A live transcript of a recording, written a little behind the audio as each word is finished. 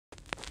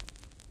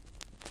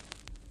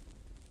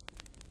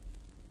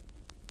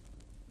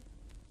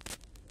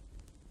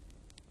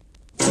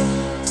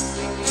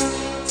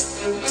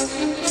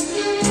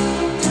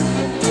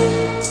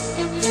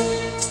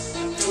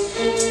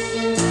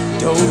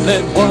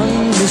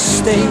to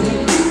stay,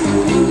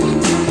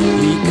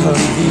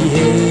 because the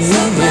end,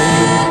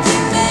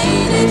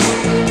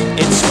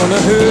 it's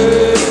gonna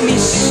hurt me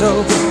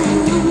so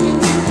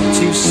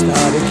to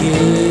start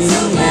again.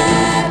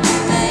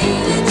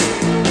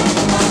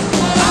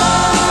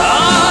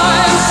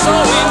 I'm so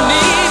in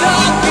need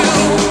of you,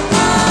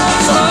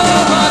 so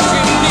much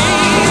in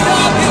need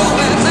of you,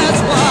 and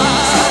that's why.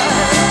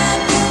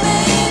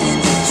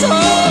 So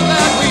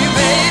glad we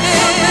made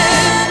it,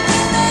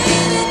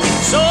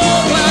 so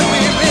glad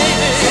we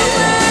made it,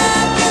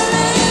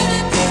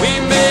 we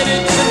made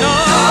it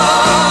tonight.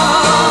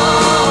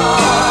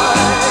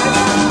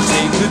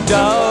 Take the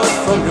doubt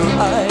from your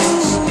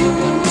eyes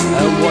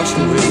and wash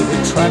away the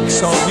tracks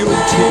of your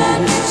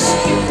tears.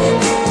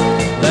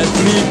 Let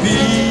me be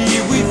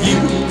with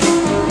you,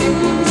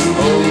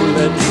 oh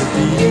let me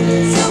be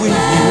with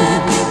you.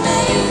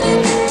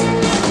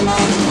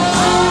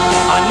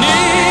 I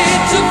need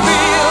to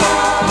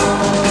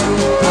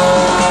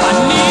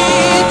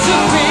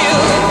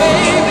feel,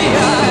 baby,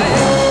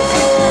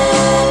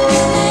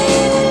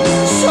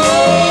 so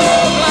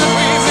glad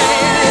we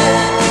made it.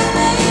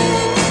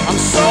 I'm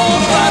so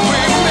glad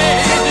we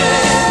made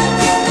it.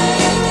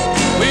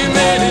 We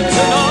made it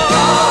tonight.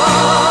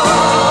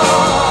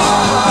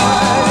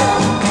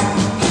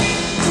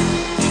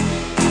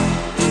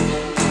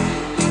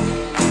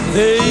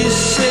 They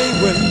say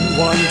when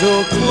one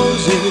door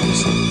closes,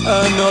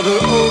 another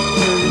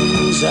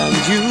opens, and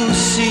you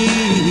see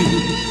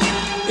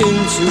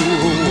into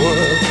a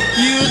world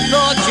you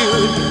thought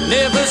you'd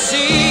never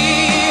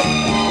see.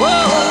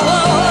 Whoa,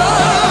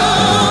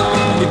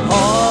 a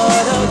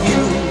part of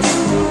you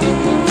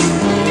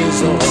is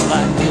all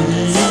I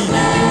need.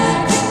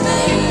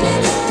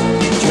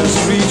 Just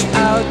reach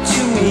out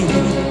to me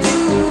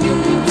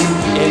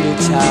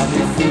anytime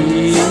you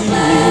feel